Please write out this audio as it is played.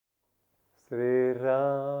Sri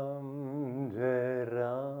Ram, Jai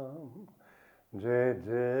Ram, Jai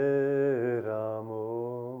Jai Ram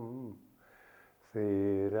Om.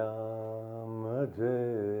 Sri Ram,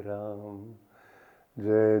 Jai Ram,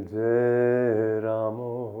 Jai Jai Ram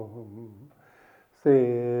Om. Sri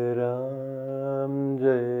Ram,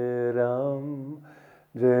 Jai Ram,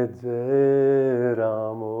 Jai Jai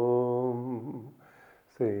Ram Om.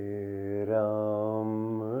 Sri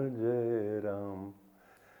Ram, Jai Ram,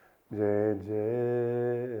 Jai Jai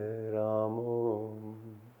Ram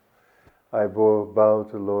Om. I bow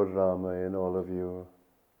to Lord Rama in all of you.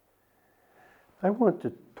 I want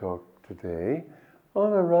to talk today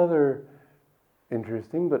on a rather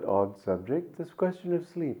interesting but odd subject, this question of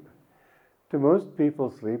sleep. To most people,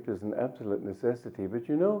 sleep is an absolute necessity, but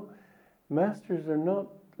you know, masters they're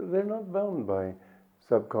not bound by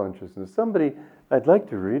subconsciousness. I'd like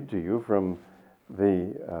to read to you from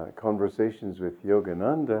the Conversations with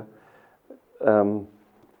Yogananda,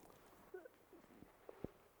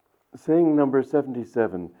 saying number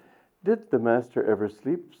 77, "Did the master ever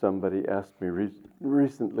sleep?" somebody asked me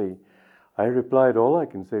recently. I replied, all I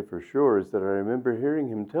can say for sure is that I remember hearing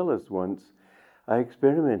him tell us once, I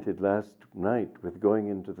experimented last night with going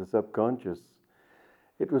into the subconscious.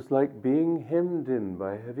 It was like being hemmed in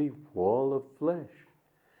by a heavy wall of flesh.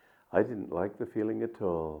 I didn't like the feeling at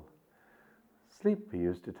all. Sleep, he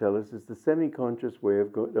used to tell us, is the semi-conscious way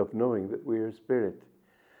of knowing that we are spirit.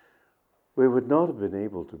 We would not have been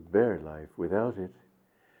able to bear life without it.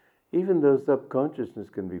 Even though subconsciousness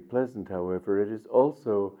can be pleasant, however, it is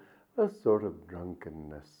also a sort of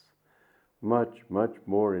drunkenness. Much, much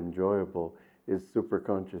more enjoyable is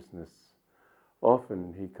superconsciousness.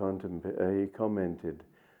 Often he commented,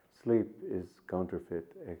 sleep is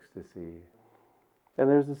counterfeit ecstasy. And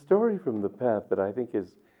there's a story from the path that I think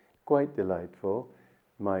is quite delightful,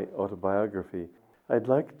 my autobiography. I'd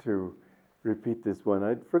like to repeat this one.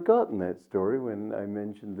 I'd forgotten that story when I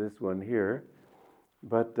mentioned this one here,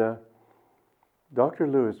 but Dr.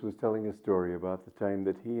 Lewis was telling a story about the time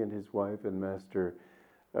that he and his wife and master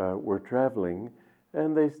were traveling,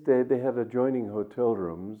 and they had adjoining hotel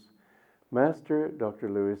rooms. Master, Dr.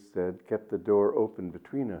 Lewis said, kept the door open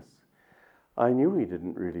between us. I knew he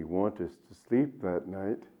didn't really want us to sleep that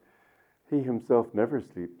night. He himself never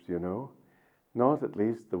sleeps, you know, not at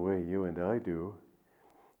least the way you and I do.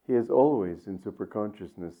 He is always in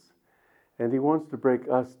superconsciousness, and he wants to break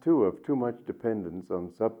us too of too much dependence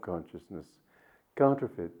on subconsciousness.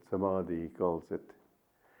 Counterfeit samadhi, he calls it.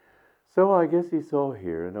 So I guess he saw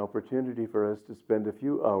here an opportunity for us to spend a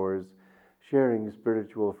few hours sharing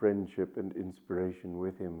spiritual friendship and inspiration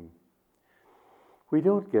with him. We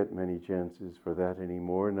don't get many chances for that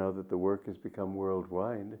anymore now that the work has become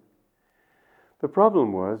worldwide. The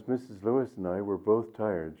problem was Mrs. Lewis and I were both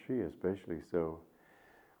tired, she especially so.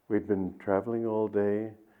 We'd been traveling all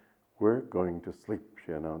day. We're going to sleep,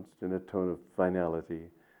 she announced in a tone of finality.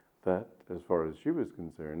 That, as far as she was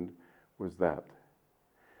concerned, was that.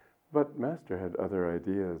 But Master had other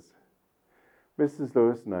ideas. Mrs.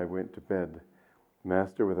 Lewis and I went to bed.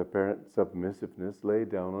 Master, with apparent submissiveness, lay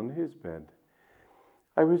down on his bed.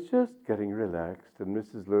 I was just getting relaxed, and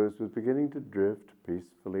Mrs. Lewis was beginning to drift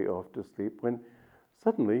peacefully off to sleep when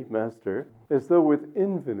suddenly Master, as though with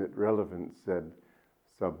infinite relevance, said,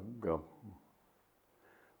 "Sub-gum."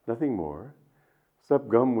 Nothing more.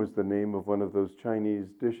 Sub-gum was the name of one of those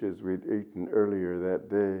Chinese dishes we'd eaten earlier that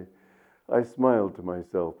day. I smiled to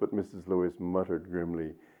myself, but Mrs. Lewis muttered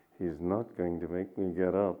grimly, "He's not going to make me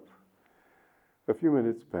get up." A few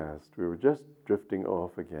minutes passed. We were just drifting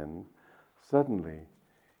off again. Suddenly,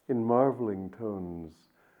 in marveling tones,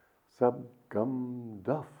 "Sub-gum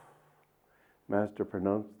duff." Master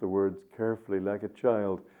pronounced the words carefully like a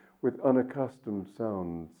child with unaccustomed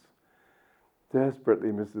sounds.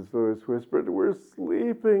 Desperately, Mrs. Lewis whispered, "We're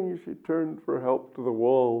sleeping." She turned for help to the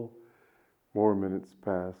wall. More minutes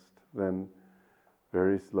passed. Then,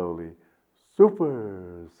 very slowly,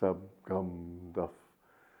 "Super sub-gum duff."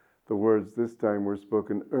 The words this time were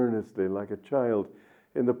spoken earnestly like a child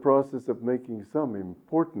in the process of making some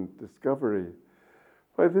important discovery.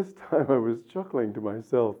 By this time I was chuckling to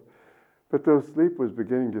myself, but though sleep was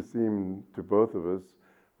beginning to seem to both of us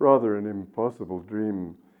rather an impossible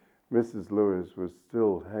dream, Mrs. Lewis was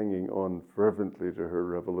still hanging on fervently to her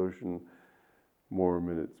revolution. More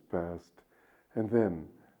minutes passed, and then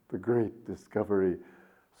the great discovery,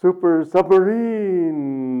 "Super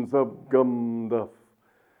submarine sub-gum duff."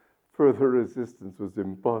 Further resistance was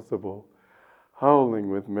impossible. Howling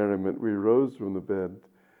with merriment, we rose from the bed.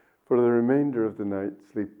 For the remainder of the night,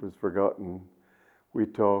 sleep was forgotten. We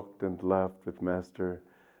talked and laughed with Master.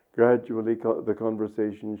 Gradually, the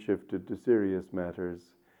conversation shifted to serious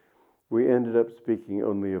matters. We ended up speaking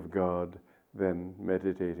only of God, then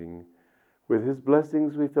meditating. With his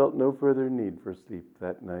blessings, we felt no further need for sleep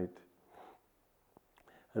that night.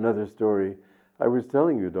 Another story. I was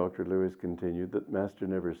telling you, Dr. Lewis continued, that Master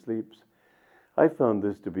never sleeps. I found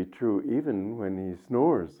this to be true even when he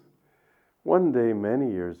snores. One day,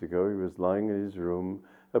 many years ago, he was lying in his room,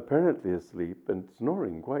 apparently asleep, and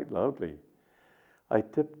snoring quite loudly. I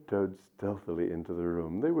tiptoed stealthily into the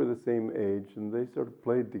room. They were the same age, and they sort of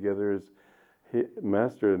played together as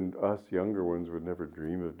Master and us younger ones would never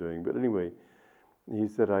dream of doing. But anyway, he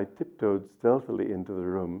said, I tiptoed stealthily into the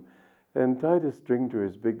room and tied a string to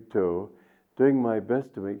his big toe, doing my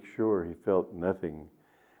best to make sure he felt nothing.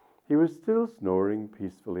 He was still snoring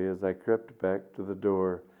peacefully as I crept back to the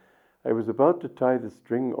door. I was about to tie the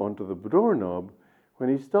string onto the doorknob when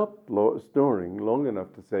he stopped snoring long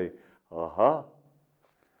enough to say, "Aha!"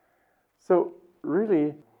 So,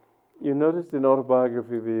 really, you notice in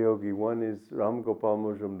Autobiography of a Yogi, one is Ram Gopal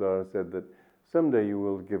Majumdar said that someday you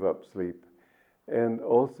will give up sleep. And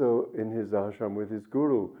also in his ashram with his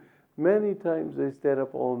guru, many times they stayed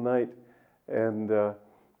up all night, and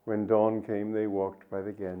when dawn came, they walked by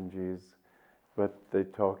the Ganges, but they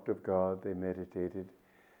talked of God, they meditated.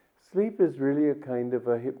 Sleep is really a kind of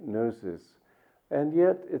a hypnosis, and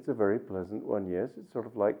yet it's a very pleasant one, yes. It's sort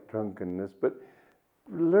of like drunkenness, but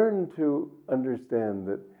learn to understand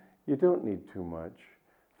that you don't need too much.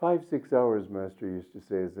 5-6 hours, Master used to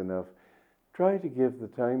say, is enough. Try to give the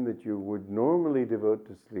time that you would normally devote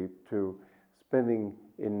to sleep to spending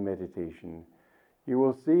in meditation. You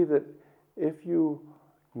will see that if you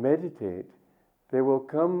meditate, there will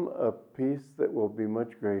come a peace that will be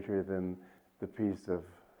much greater than the peace of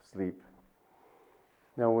sleep.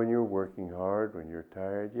 Now, when you're working hard, when you're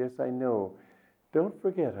tired, yes, I know. Don't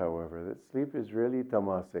forget, however, that sleep is really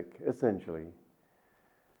tamasic, essentially.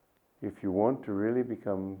 If you want to really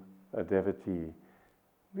become a devotee,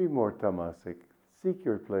 be more tamasic. Seek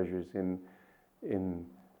your pleasures be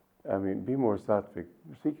more sattvic.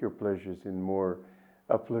 Seek your pleasures in more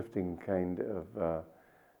uplifting kind of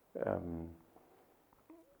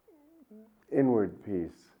inward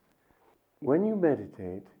peace. When you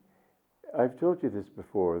meditate, I've told you this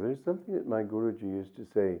before, there's something that my Guruji used to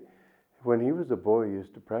say. When he was a boy, he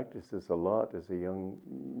used to practice this a lot as a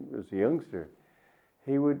youngster.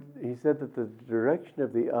 He said that the direction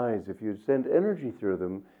of the eyes, if you send energy through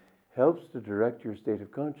them, helps to direct your state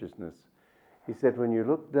of consciousness. He said when you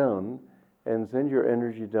look down and send your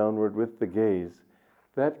energy downward with the gaze,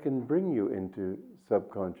 that can bring you into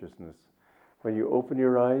subconsciousness. When you open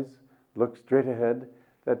your eyes, look straight ahead,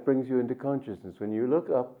 that brings you into consciousness. When you look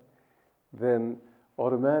up, then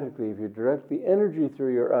automatically, if you direct the energy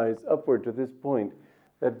through your eyes upward to this point,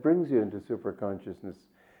 that brings you into superconsciousness.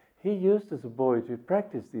 He used as a boy to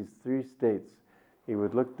practice these 3 states. He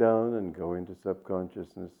would look down and go into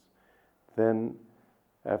subconsciousness. Then,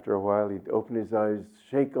 after a while, he'd open his eyes,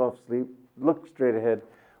 shake off sleep, look straight ahead.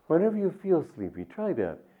 Whenever you feel sleepy, try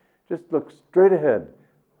that. Just look straight ahead,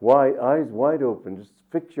 eyes wide open. Just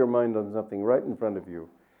fix your mind on something right in front of you.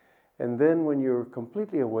 And then when you're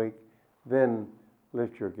completely awake, then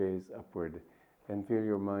lift your gaze upward and feel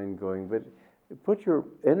your mind going. But put your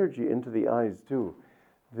energy into the eyes too.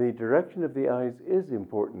 The direction of the eyes is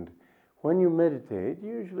important. When you meditate,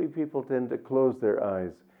 usually people tend to close their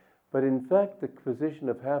eyes. But in fact, the position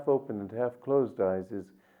of half open and half closed eyes is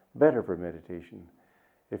better for meditation.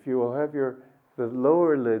 If you will have the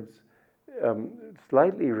lower lids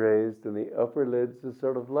slightly raised and the upper lids is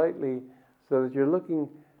sort of lightly, so that you're looking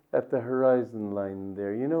at the horizon line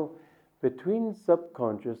there. You know, between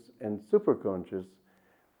subconscious and superconscious,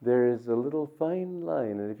 there is a little fine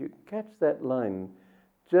line. And if you catch that line,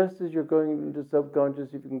 just as you're going into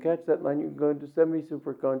subconscious, if you can catch that line, you can go into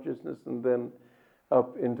semi-superconsciousness and then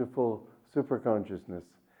up into full superconsciousness.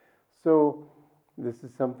 So this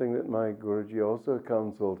is something that my Guruji also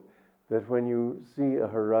counseled, that when you see a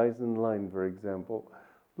horizon line, for example,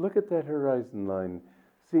 look at that horizon line.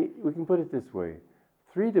 See, we can put it this way.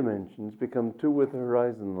 3 dimensions become 2 with the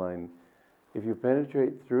horizon line. If you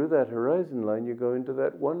penetrate through that horizon line, you go into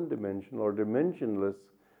that 1-dimensional or dimensionless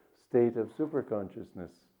state of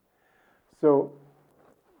superconsciousness. So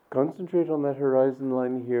concentrate on that horizon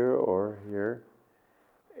line here or here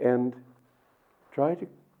and try to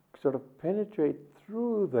sort of penetrate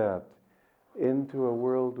through that into a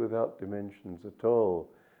world without dimensions at all.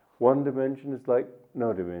 1 dimension is like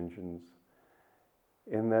no dimensions.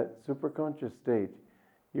 In that superconscious state,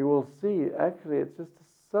 you will see, actually, it's just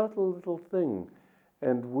a subtle little thing.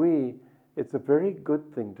 And it's a very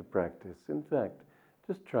good thing to practice. In fact,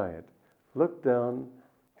 just try it. Look down,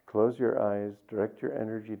 close your eyes, direct your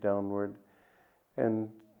energy downward, and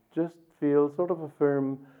just feel sort of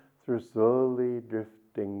affirm through slowly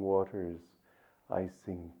drifting waters. I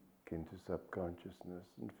sink into subconsciousness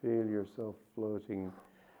and feel yourself floating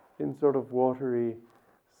in sort of watery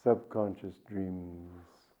subconscious dreams.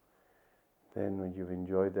 Then when you've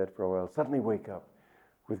enjoyed that for a while, suddenly wake up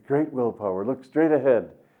with great willpower, look straight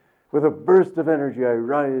ahead. With a burst of energy, I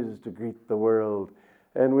rise to greet the world.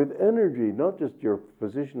 And with energy, not just your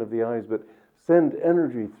position of the eyes, but send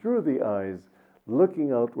energy through the eyes,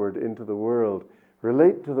 looking outward into the world.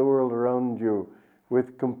 Relate to the world around you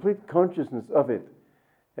with complete consciousness of it.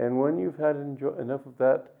 And when you've had enough of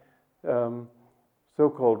that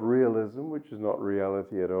so-called realism, which is not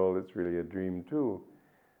reality at all, it's really a dream too,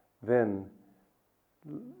 then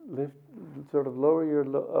sort of lower your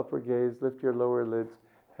upper gaze, lift your lower lids,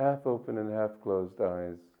 half open and half closed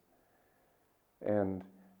eyes. And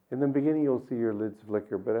in the beginning you'll see your lids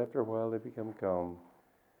flicker, but after a while they become calm.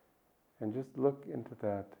 And just look into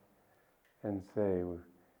that and say,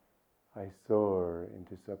 I soar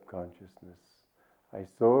into subconsciousness. I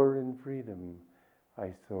soar in freedom.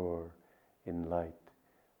 I soar in light.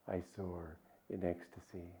 I soar in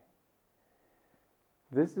ecstasy.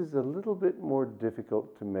 This is a little bit more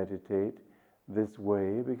difficult to meditate this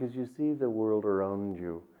way because you see the world around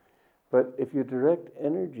you. But if you direct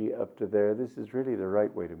energy up to there, this is really the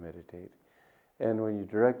right way to meditate. And when you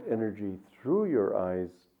direct energy through your eyes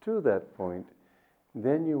to that point,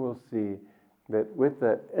 then you will see that with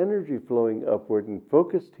that energy flowing upward and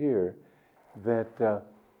focused here, that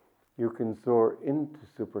you can soar into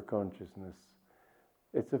superconsciousness.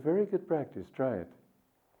 It's a very good practice. Try it.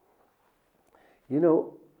 You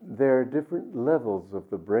know, there are different levels of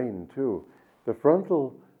the brain too. The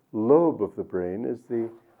frontal lobe of the brain is the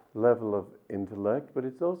level of intellect, but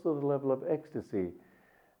it's also the level of ecstasy.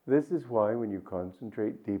 This is why when you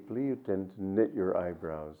concentrate deeply, you tend to knit your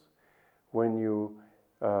eyebrows. When you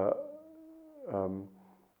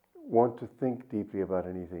want to think deeply about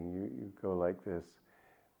anything, you go like this.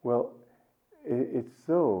 Well, it's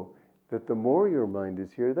so that the more your mind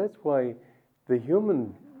is here, that's why the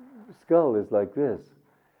human skull is like this,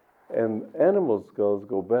 and animal skulls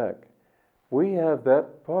go back. We have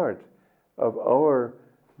that part of our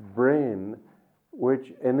brain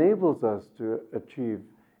which enables us to achieve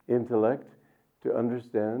intellect, to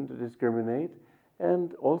understand, to discriminate,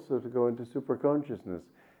 and also to go into superconsciousness.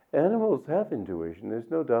 Animals have intuition,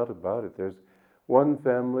 there's no doubt about it. There's one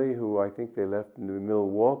family who I think they left in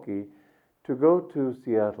Milwaukee to go to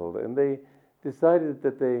Seattle, and they decided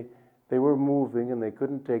that they were moving and they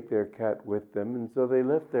couldn't take their cat with them, and so they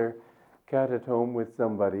left their cat at home with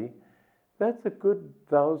somebody. That's a good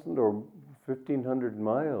 1,000 or 1,500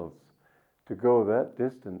 miles to go that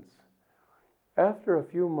distance. After a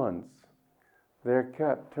few months, their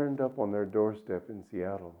cat turned up on their doorstep in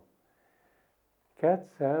Seattle. Cats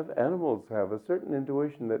have, animals have a certain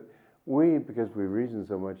intuition that we, because we reason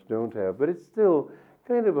so much, don't have, but it's still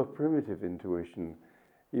kind of a primitive intuition.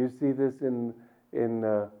 You see this in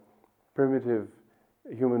primitive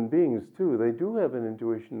human beings too. They do have an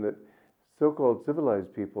intuition that so-called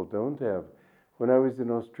civilized people don't have. When I was in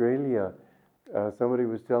Australia, somebody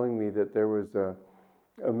was telling me that there was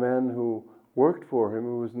a man who worked for him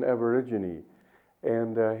who was an Aborigine.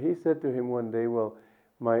 And he said to him one day, well,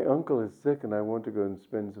 my uncle is sick and I want to go and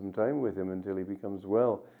spend some time with him until he becomes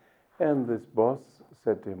well. And this boss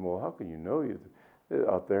said to him, well, how can you know?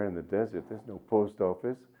 You're out there in the desert, there's no post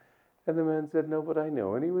office. And the man said, no, but I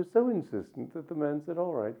know. And he was so insistent that the man said,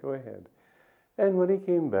 all right, go ahead. And when he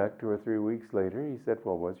came back 2 or 3 weeks later, he said,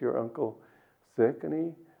 well, was your uncle sick? And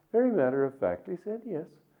he, very matter of factly, said, yes.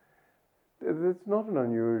 It's not an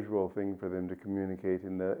unusual thing for them to communicate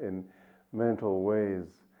in mental ways.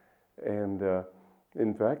 And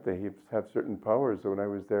in fact, they have certain powers. So when I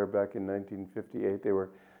was there back in 1958, they were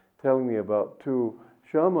telling me about 2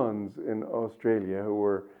 shamans in Australia who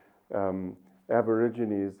were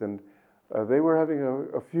Aborigines, and they were having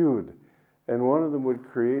a feud. And one of them would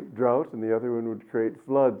create drought and the other one would create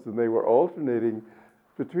floods, and they were alternating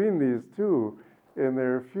between these two in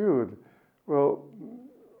their feud. Well,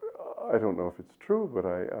 I don't know if it's true, but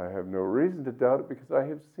I have no reason to doubt it because I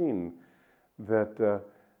have seen that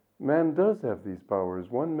man does have these powers.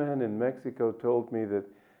 One man in Mexico told me that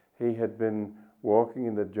he had been walking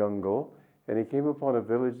in the jungle and he came upon a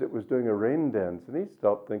village that was doing a rain dance, and he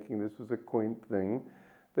stopped thinking this was a quaint thing.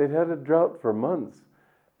 They'd had a drought for months,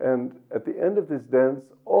 and at the end of this dance,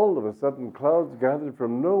 all of a sudden clouds gathered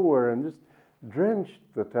from nowhere and just drenched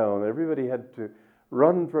the town. Everybody had to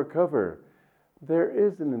run for cover. There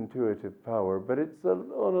is an intuitive power, but it's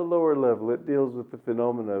on a lower level. It deals with the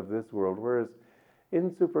phenomena of this world, whereas in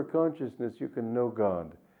superconsciousness you can know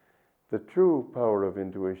God. The true power of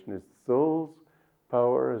intuition is the soul's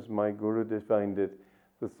power, as my guru defined it,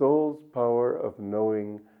 the soul's power of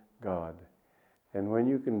knowing God. And when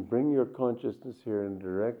you can bring your consciousness here and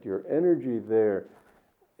direct your energy there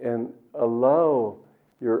and allow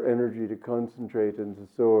your energy to concentrate and to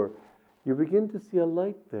soar, you begin to see a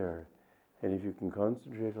light there. And if you can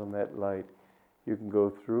concentrate on that light, you can go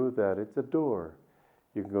through that. It's a door.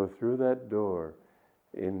 You can go through that door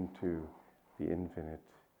into the infinite.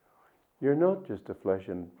 You're not just a flesh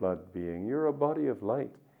and blood being. You're a body of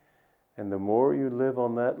light. And the more you live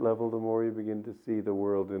on that level, the more you begin to see the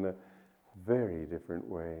world in a very different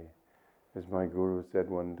way. As my guru said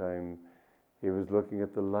one time, he was looking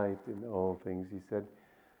at the light in all things. He said,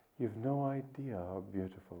 "You've no idea how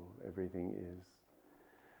beautiful everything is."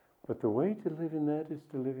 But the way to live in that is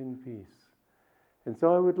to live in peace. And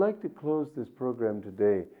so I would like to close this program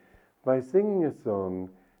today by singing a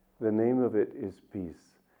song. The name of it is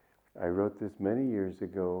Peace. I wrote this many years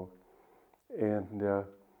ago, and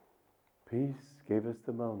peace gave us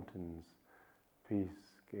the mountains.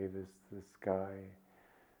 Peace gave us the sky.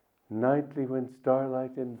 Nightly when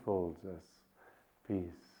starlight enfolds us,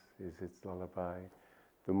 peace is its lullaby.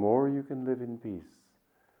 The more you can live in peace,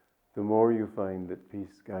 the more you find that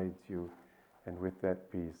peace guides you, and with that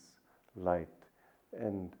peace, light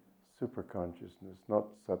and superconsciousness,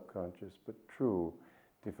 not subconscious, but true,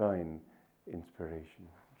 divine inspiration.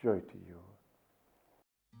 Joy to you.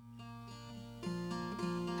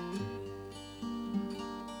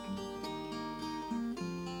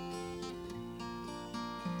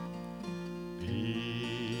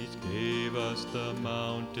 Peace gave us the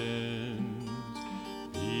mountains,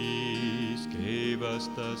 peace gave us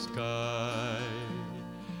the sky.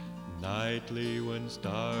 Nightly when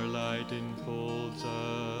starlight enfolds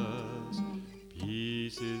us,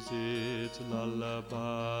 peace is its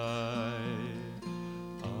lullaby.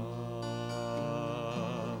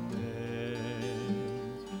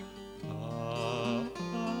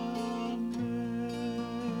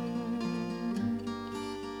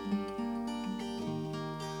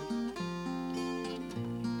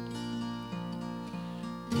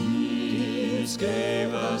 Peace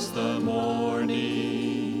gave us the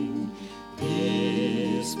morning,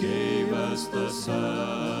 peace gave us the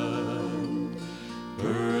sun,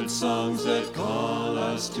 bird songs that call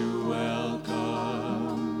us to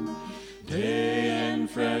welcome, day and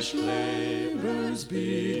fresh labors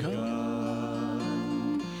begun.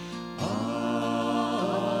 Amen.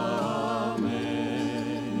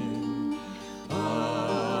 Amen.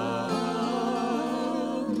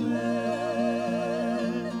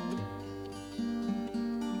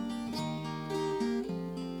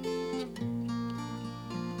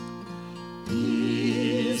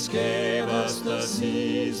 Peace gave us the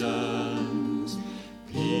seasons,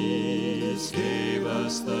 peace gave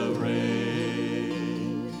us the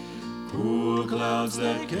rain, cool clouds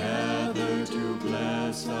that gather to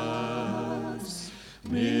bless us,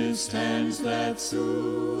 mist hands that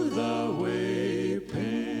soothe away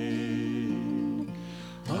pain.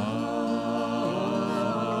 Amen.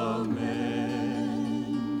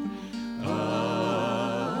 Amen.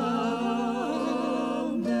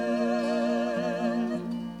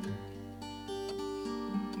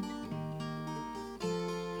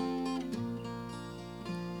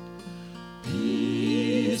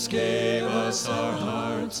 Peace gave us our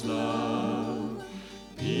heart's love,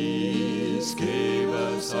 peace gave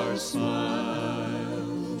us our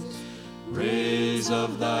smiles, rays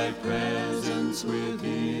of thy presence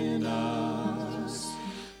within us,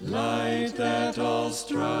 light that all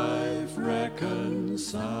strife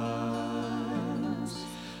reconciles.